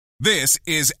This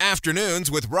is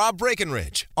Afternoons with Rob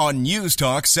Breckenridge on News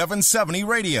Talk 770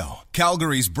 Radio,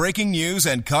 Calgary's breaking news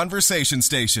and conversation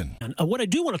station. And what I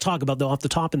do want to talk about, though, off the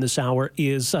top in this hour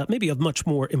is maybe of much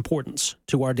more importance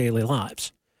to our daily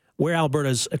lives. Where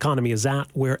Alberta's economy is at,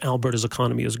 where Alberta's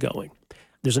economy is going.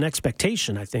 There's an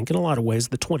expectation, I think, in a lot of ways,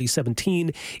 that 2017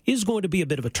 is going to be a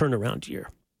bit of a turnaround year.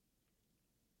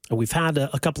 We've had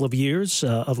a couple of years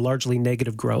of largely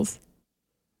negative growth,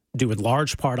 due in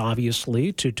large part,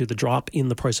 obviously, to the drop in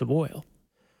the price of oil.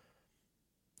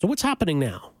 So what's happening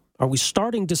now? Are we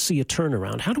starting to see a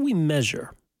turnaround? How do we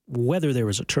measure whether there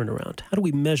is a turnaround? How do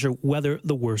we measure whether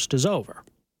the worst is over?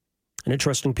 An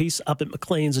interesting piece up at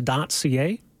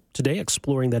macleans.ca today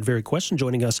exploring that very question.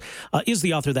 Joining us is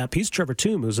the author of that piece, Trevor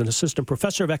Tombe, who's an assistant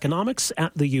professor of economics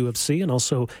at the U of C and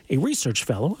also a research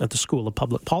fellow at the School of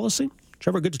Public Policy.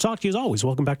 Trevor, good to talk to you as always.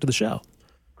 Welcome back to the show.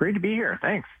 Great to be here.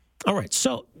 Thanks. All right.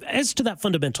 So as to that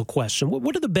fundamental question,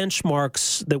 what are the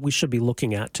benchmarks that we should be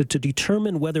looking at to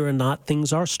determine whether or not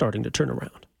things are starting to turn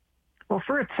around? Well,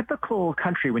 for a typical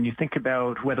country, when you think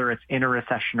about whether it's in a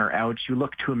recession or out, you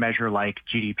look to a measure like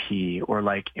GDP or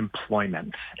like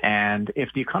employment. And if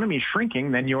the economy is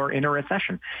shrinking, then you're in a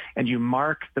recession. And you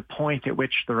mark the point at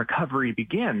which the recovery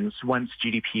begins once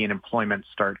GDP and employment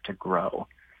start to grow.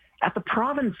 At the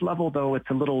province level, though,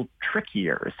 it's a little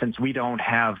trickier since we don't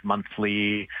have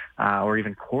monthly or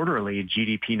even quarterly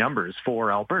GDP numbers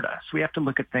for Alberta. So we have to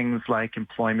look at things like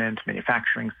employment,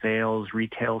 manufacturing sales,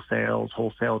 retail sales,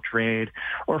 wholesale trade.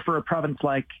 Or for a province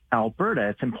like Alberta,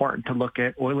 it's important to look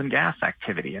at oil and gas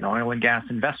activity and oil and gas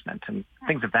investment and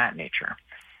things of that nature.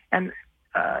 And,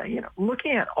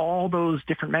 looking at all those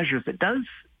different measures, it does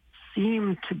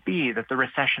seem to be that the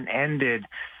recession ended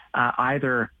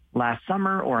either last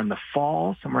summer or in the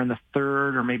fall, somewhere in the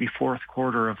third or maybe fourth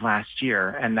quarter of last year,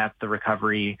 and that the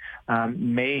recovery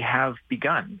may have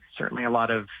begun. Certainly a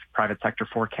lot of private sector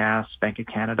forecasts, Bank of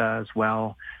Canada as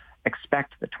well,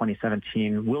 expect that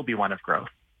 2017 will be one of growth.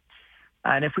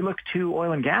 And if we look to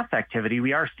oil and gas activity,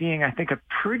 we are seeing, I think, a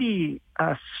pretty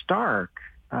stark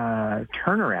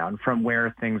turnaround from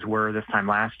where things were this time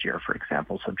last year, for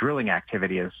example. So drilling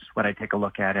activity is what I take a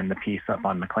look at in the piece up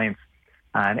on Macleans.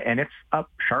 And it's up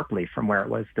sharply from where it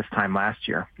was this time last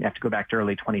year. You have to go back to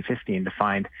early 2015 to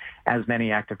find as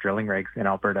many active drilling rigs in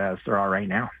Alberta as there are right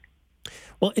now.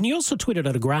 Well, and you also tweeted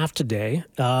out a graph today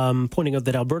pointing out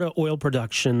that Alberta oil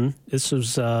production, this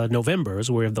was November, is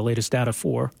where we have the latest data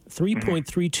for,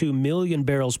 3.32 million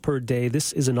barrels per day.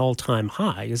 This is an all-time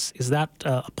high. Is that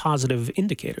a positive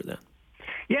indicator then?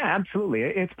 Yeah, absolutely.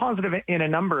 It's positive in a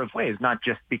number of ways, not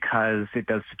just because it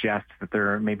does suggest that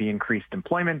there may be increased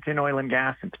employment in oil and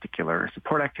gas, in particular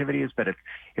support activities, but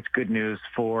it's good news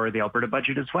for the Alberta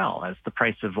budget as well, as the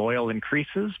price of oil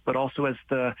increases, but also as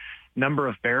the number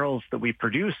of barrels that we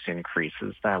produce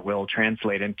increases. That will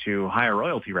translate into higher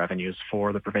royalty revenues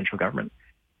for the provincial government.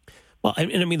 Well,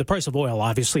 and I mean, the price of oil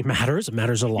obviously matters. It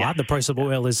matters a lot. Yes. The price of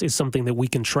oil is something that we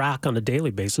can track on a daily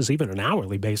basis, even an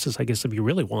hourly basis, I guess, if you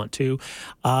really want to.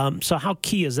 So how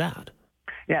key is that?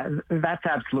 Yeah, that's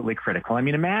absolutely critical. I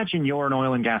mean, imagine you're an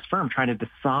oil and gas firm trying to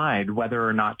decide whether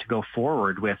or not to go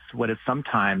forward with what is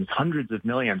sometimes hundreds of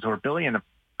millions or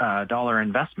billion-dollar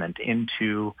investment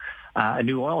into a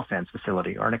new oil sands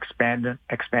facility or an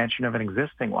expansion of an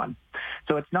existing one.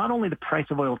 So it's not only the price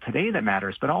of oil today that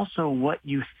matters, but also what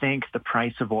you think the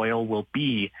price of oil will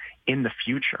be in the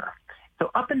future. So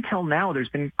up until now, there's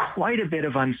been quite a bit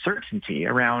of uncertainty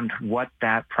around what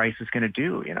that price is going to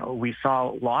do. You know, we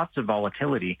saw lots of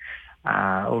volatility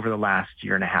over the last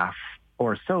year and a half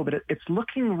or so, but it's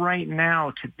looking right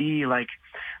now to be like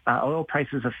oil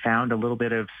prices have found a little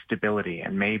bit of stability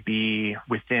and may be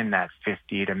within that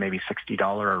 $50 to maybe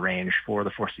 $60 range for the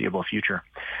foreseeable future.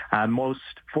 Most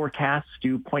forecasts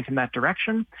do point in that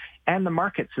direction, and the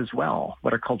markets as well,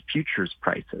 what are called futures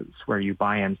prices, where you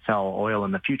buy and sell oil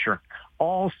in the future,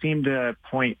 all seem to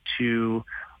point to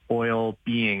oil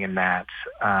being in that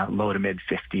low to mid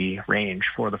 50 range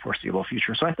for the foreseeable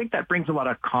future. So I think that brings a lot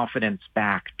of confidence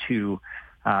back to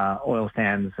oil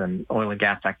sands and oil and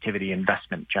gas activity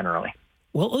investment generally.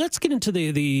 Well, let's get into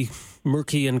the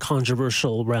murky and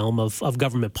controversial realm of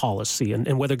government policy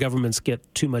and whether governments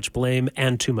get too much blame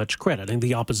and too much credit. And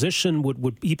the opposition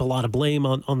would heap a lot of blame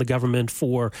on the government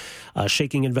for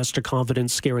shaking investor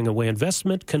confidence, scaring away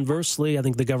investment. Conversely, I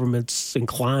think the government's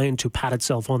inclined to pat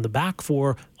itself on the back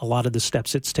for a lot of the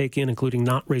steps it's taken, including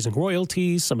not raising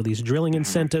royalties, some of these drilling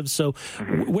incentives. So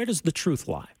where does the truth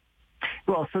lie?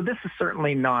 Well, so this is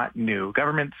certainly not new.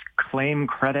 Governments claim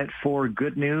credit for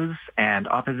good news, and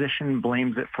opposition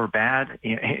blames it for bad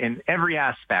in every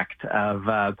aspect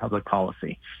of public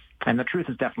policy. And the truth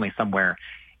is definitely somewhere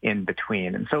in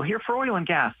between. And so here for oil and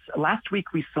gas, last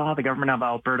week we saw the government of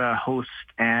Alberta host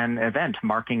an event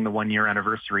marking the one-year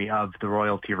anniversary of the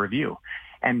royalty review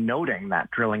and noting that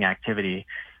drilling activity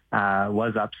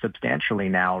was up substantially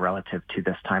now relative to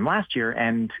this time last year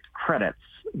and credits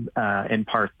in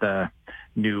part the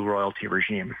new royalty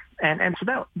regime. And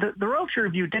so that the royalty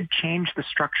review did change the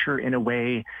structure in a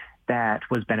way that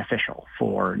was beneficial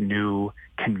for new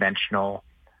conventional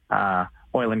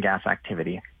oil and gas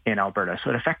activity in Alberta.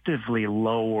 So it effectively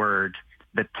lowered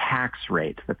the tax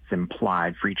rate that's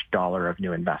implied for each dollar of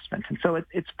new investment. And so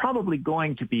it's probably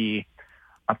going to be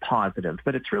a positive,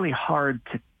 but it's really hard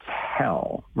to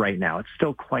tell right now. It's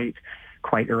still quite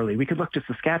early. We could look to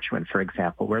Saskatchewan, for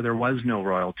example, where there was no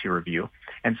royalty review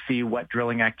and see what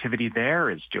drilling activity there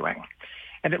is doing.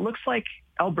 And it looks like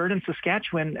Alberta and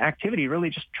Saskatchewan activity really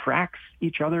just tracks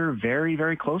each other very,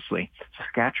 very closely.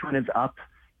 Saskatchewan is up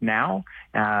now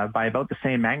by about the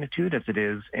same magnitude as it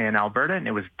is in Alberta, and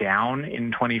it was down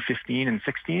in 2015 and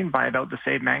 16 by about the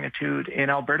same magnitude in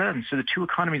Alberta. And so the two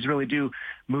economies really do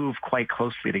move quite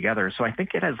closely together. So I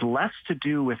think it has less to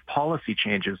do with policy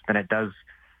changes than it does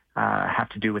have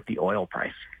to do with the oil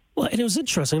price. Well, and it was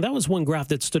interesting. That was one graph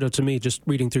that stood out to me just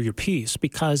reading through your piece,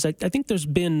 because I think there's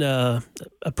been a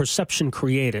perception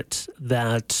created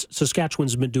that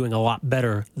Saskatchewan's been doing a lot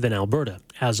better than Alberta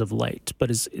as of late.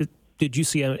 But did you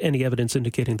see any evidence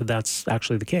indicating that that's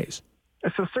actually the case?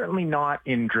 So certainly not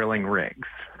in drilling rigs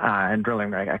and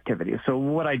drilling rig activity. So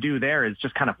what I do there is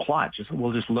just kind of plot.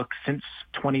 We'll just look since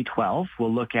 2012.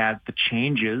 We'll look at the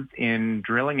changes in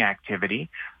drilling activity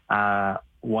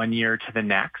 1 year to the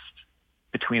next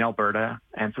between Alberta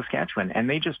and Saskatchewan. And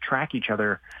they just track each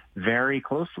other very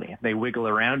closely. They wiggle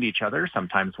around each other.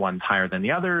 Sometimes one's higher than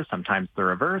the other. Sometimes the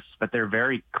reverse. But they're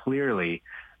very clearly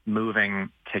moving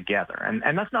together.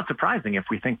 And that's not surprising if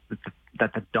we think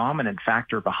that the dominant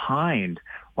factor behind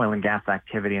oil and gas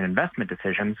activity and investment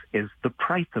decisions is the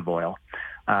price of oil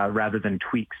rather than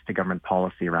tweaks to government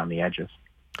policy around the edges.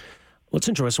 Well, it's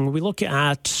interesting. When we look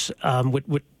at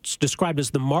what's described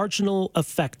as the marginal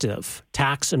effective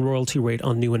tax and royalty rate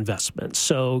on new investments,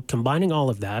 so combining all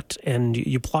of that, and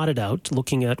you plot it out,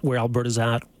 looking at where Alberta's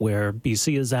at, where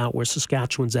BC is at, where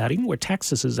Saskatchewan's at, even where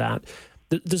Texas is at,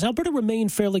 does Alberta remain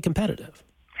fairly competitive?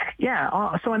 Yeah.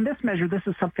 So on this measure, this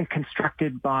is something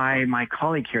constructed by my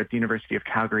colleague here at the University of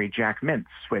Calgary, Jack Mintz,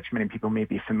 which many people may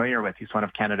be familiar with. He's one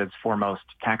of Canada's foremost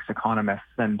tax economists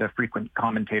and a frequent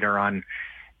commentator on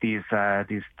these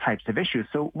types of issues.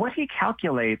 So what he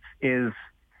calculates is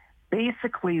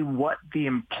basically what the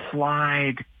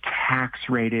implied tax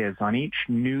rate is on each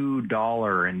new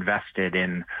dollar invested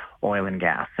in oil and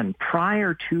gas. And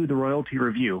prior to the royalty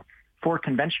review, for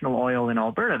conventional oil in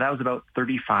Alberta, that was about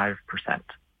 35%.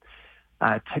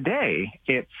 Today,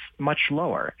 it's much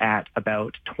lower at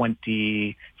about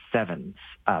 27%.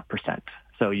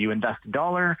 So you invest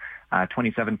 $1,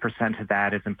 27% of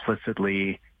that is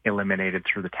implicitly eliminated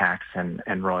through the tax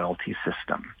and royalty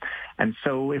system. And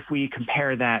so if we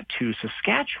compare that to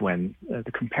Saskatchewan,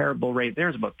 the comparable rate there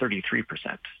is about 33%.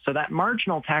 So that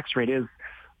marginal tax rate is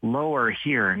lower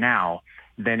here now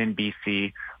than in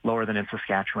BC, lower than in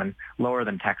Saskatchewan, lower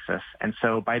than Texas. And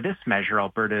so by this measure,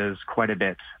 Alberta is quite a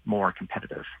bit more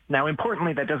competitive. Now,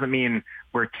 importantly, that doesn't mean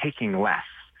we're taking less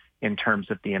in terms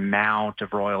of the amount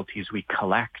of royalties we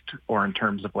collect or in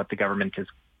terms of what the government is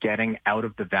getting out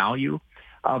of the value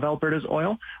of Alberta's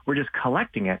oil. We're just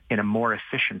collecting it in a more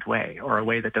efficient way, or a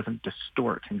way that doesn't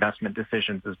distort investment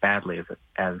decisions as badly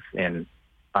as in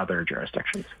other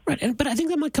jurisdictions. Right, but I think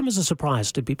that might come as a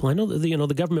surprise to people. I know that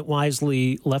the government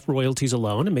wisely left royalties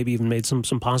alone and maybe even made some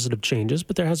positive changes,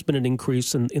 but there has been an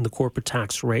increase in the corporate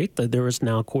tax rate. There is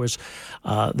now, of course,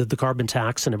 the carbon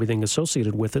tax and everything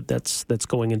associated with it that's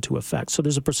going into effect. So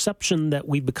there's a perception that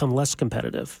we've become less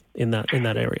competitive in that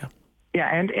area. Yeah,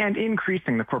 and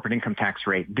increasing the corporate income tax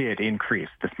rate did increase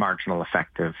this marginal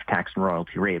effective tax and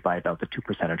royalty rate by about the 2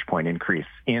 percentage point increase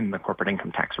in the corporate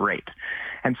income tax rate.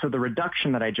 And so the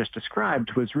reduction that I just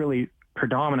described was really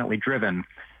predominantly driven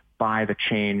by the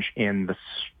change in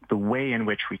the way in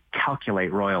which we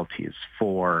calculate royalties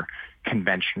for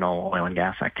conventional oil and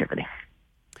gas activity.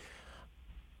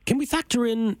 Can we factor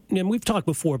in, and we've talked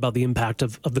before about the impact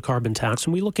of the carbon tax,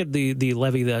 when we look at the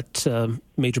levy that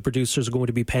major producers are going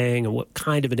to be paying and what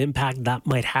kind of an impact that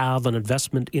might have on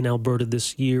investment in Alberta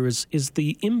this year, is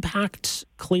the impact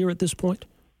clear at this point?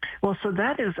 Well, so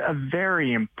that is a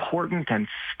very important and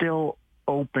still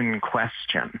open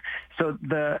question. So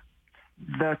the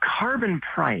carbon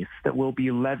price that will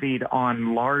be levied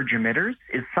on large emitters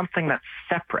is something that's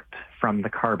separate from the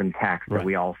carbon tax that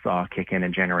we all saw kick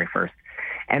in January 1st.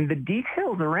 And the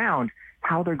details around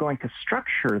how they're going to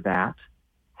structure that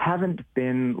haven't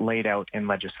been laid out in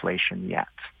legislation yet.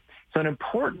 So an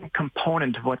important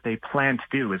component of what they plan to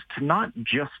do is to not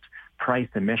just price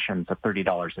emissions at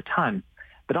 $30 a ton,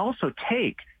 but also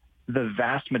take the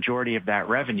vast majority of that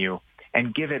revenue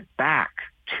and give it back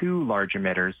to large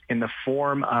emitters in the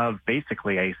form of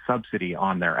basically a subsidy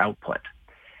on their output.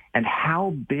 And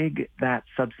how big that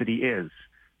subsidy is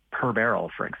per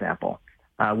barrel, for example,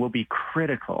 will be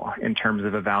critical in terms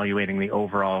of evaluating the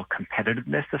overall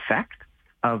competitiveness effect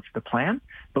of the plan.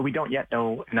 But we don't yet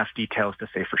know enough details to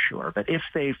say for sure. But if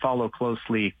they follow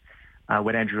closely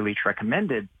what Andrew Leach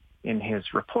recommended in his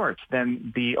report,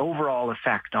 then the overall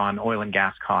effect on oil and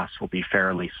gas costs will be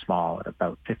fairly small at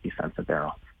about 50 cents a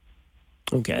barrel.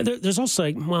 Okay. There's also,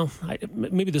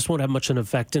 maybe this won't have much an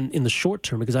effect in the short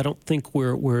term because I don't think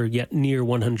we're yet near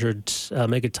 100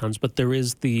 megatons, but there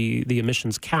is the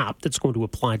emissions cap that's going to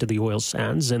apply to the oil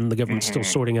sands, and the government's still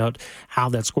sorting out how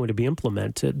that's going to be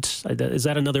implemented. Is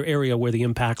that another area where the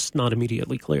impact's not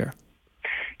immediately clear?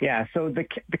 Yeah, so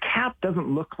the cap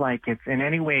doesn't look like it's in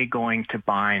any way going to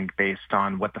bind based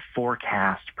on what the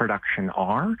forecast production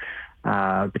are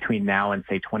between now and,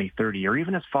 say, 2030, or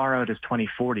even as far out as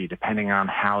 2040, depending on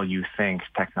how you think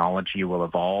technology will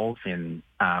evolve in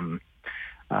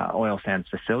oil sands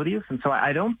facilities. And so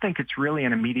I don't think it's really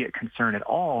an immediate concern at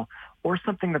all, or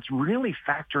something that's really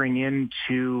factoring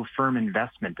into firm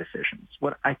investment decisions.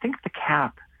 What I think the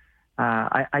cap,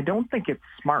 I don't think it's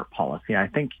smart policy. I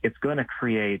think it's going to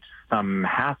create some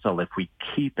hassle if we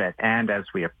keep it and as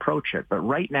we approach it. But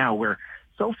right now, we're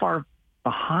so far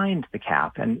behind the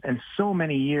cap and so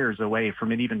many years away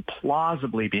from it even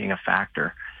plausibly being a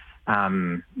factor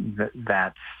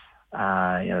that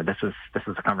this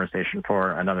is a conversation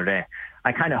for another day.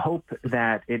 I kind of hope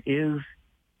that it is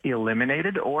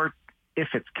eliminated, or if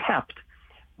it's kept,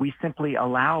 we simply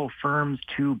allow firms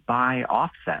to buy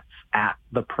offsets at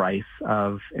the price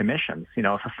of emissions. If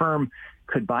a firm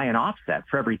could buy an offset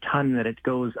for every ton that it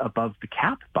goes above the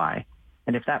cap by,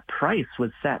 and if that price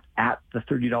was set at the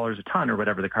 $30 a ton or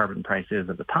whatever the carbon price is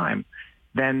at the time,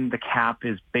 then the cap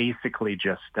is basically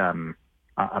just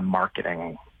a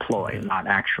marketing ploy, not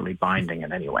actually binding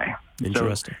in any way.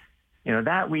 Interesting. So,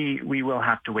 that we will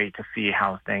have to wait to see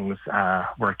how things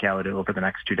work out over the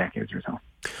next 2 decades or so.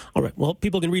 All right. Well,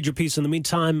 people can read your piece in the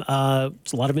meantime.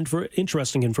 It's a lot of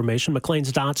interesting information.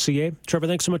 Maclean's.ca. Trevor,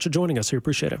 thanks so much for joining us here.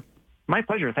 Appreciate it. My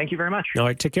pleasure. Thank you very much. All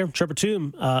right, take care. Trevor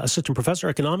Tombe, Assistant Professor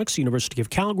Economics, University of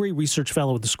Calgary, Research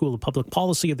Fellow at the School of Public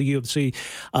Policy at the U of C.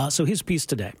 So his piece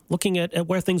today, looking at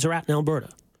where things are at in Alberta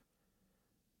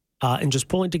and just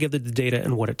pulling together the data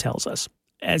and what it tells us.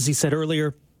 As he said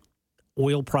earlier,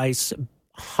 oil price,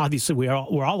 obviously we're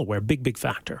all aware, big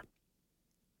factor.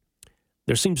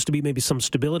 There seems to be maybe some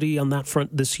stability on that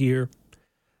front this year.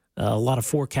 A lot of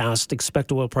forecasts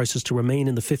expect oil prices to remain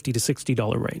in the $50 to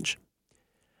 $60 range.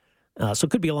 So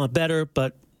it could be a lot better,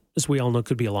 but as we all know, it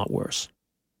could be a lot worse.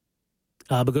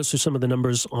 But goes through some of the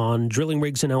numbers on drilling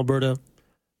rigs in Alberta.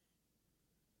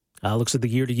 Looks at the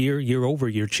year-to-year,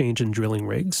 year-over-year change in drilling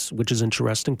rigs, which is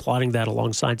interesting, plotting that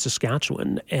alongside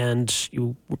Saskatchewan. And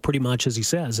you were pretty much, as he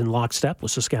says, in lockstep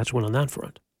with Saskatchewan on that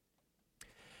front.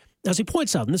 As he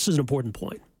points out, and this is an important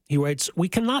point, he writes, we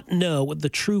cannot know what the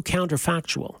true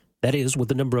counterfactual, that is, what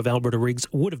the number of Alberta rigs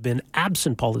would have been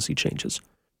absent policy changes.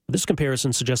 This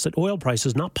comparison suggests that oil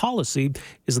prices, not policy,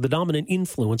 is the dominant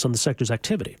influence on the sector's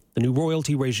activity. The new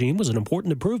royalty regime was an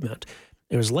important improvement.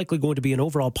 There is likely going to be an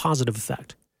overall positive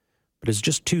effect, but it's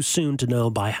just too soon to know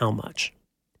by how much.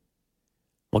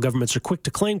 While governments are quick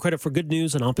to claim credit for good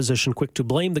news and opposition quick to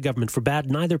blame the government for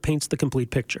bad, neither paints the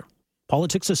complete picture.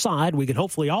 Politics aside, we can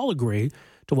hopefully all agree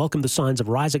to welcome the signs of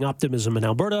rising optimism in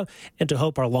Alberta and to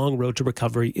hope our long road to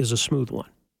recovery is a smooth one.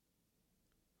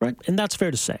 Right? And that's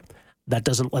fair to say. That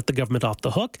doesn't let the government off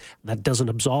the hook. That doesn't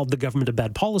absolve the government of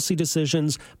bad policy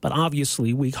decisions. But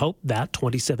obviously, we hope that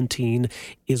 2017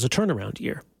 is a turnaround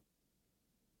year.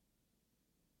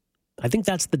 I think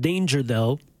that's the danger,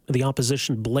 though, of the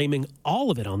opposition blaming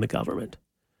all of it on the government.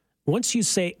 Once you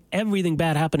say everything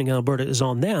bad happening in Alberta is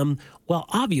on them, well,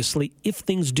 obviously, if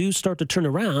things do start to turn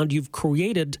around, you've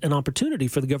created an opportunity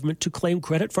for the government to claim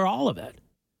credit for all of it.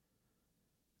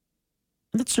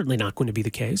 And that's certainly not going to be the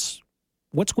case.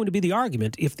 What's going to be the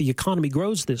argument if the economy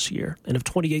grows this year and if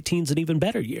 2018 is an even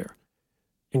better year?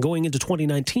 And going into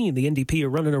 2019, the NDP are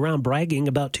running around bragging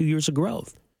about 2 years of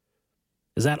growth.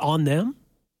 Is that on them?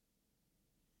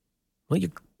 Well,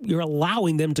 you're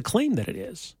allowing them to claim that it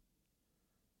is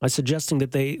by suggesting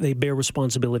that they bear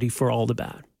responsibility for all the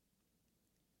bad.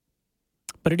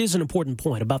 But it is an important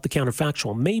point about the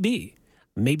counterfactual.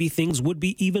 Maybe things would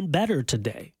be even better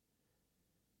today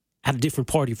had a different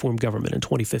party formed government in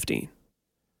 2015.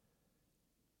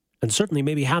 And certainly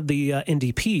maybe had the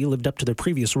NDP lived up to their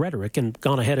previous rhetoric and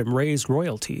gone ahead and raised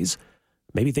royalties,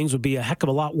 maybe things would be a heck of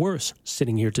a lot worse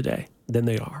sitting here today than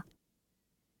they are.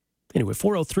 Anyway,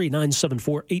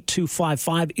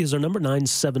 403-974-8255 is our number,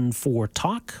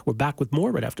 974-TALK. We're back with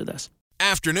more right after this.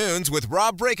 Afternoons with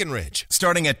Rob Breckenridge,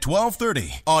 starting at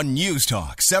 12:30 on News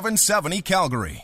Talk 770 Calgary.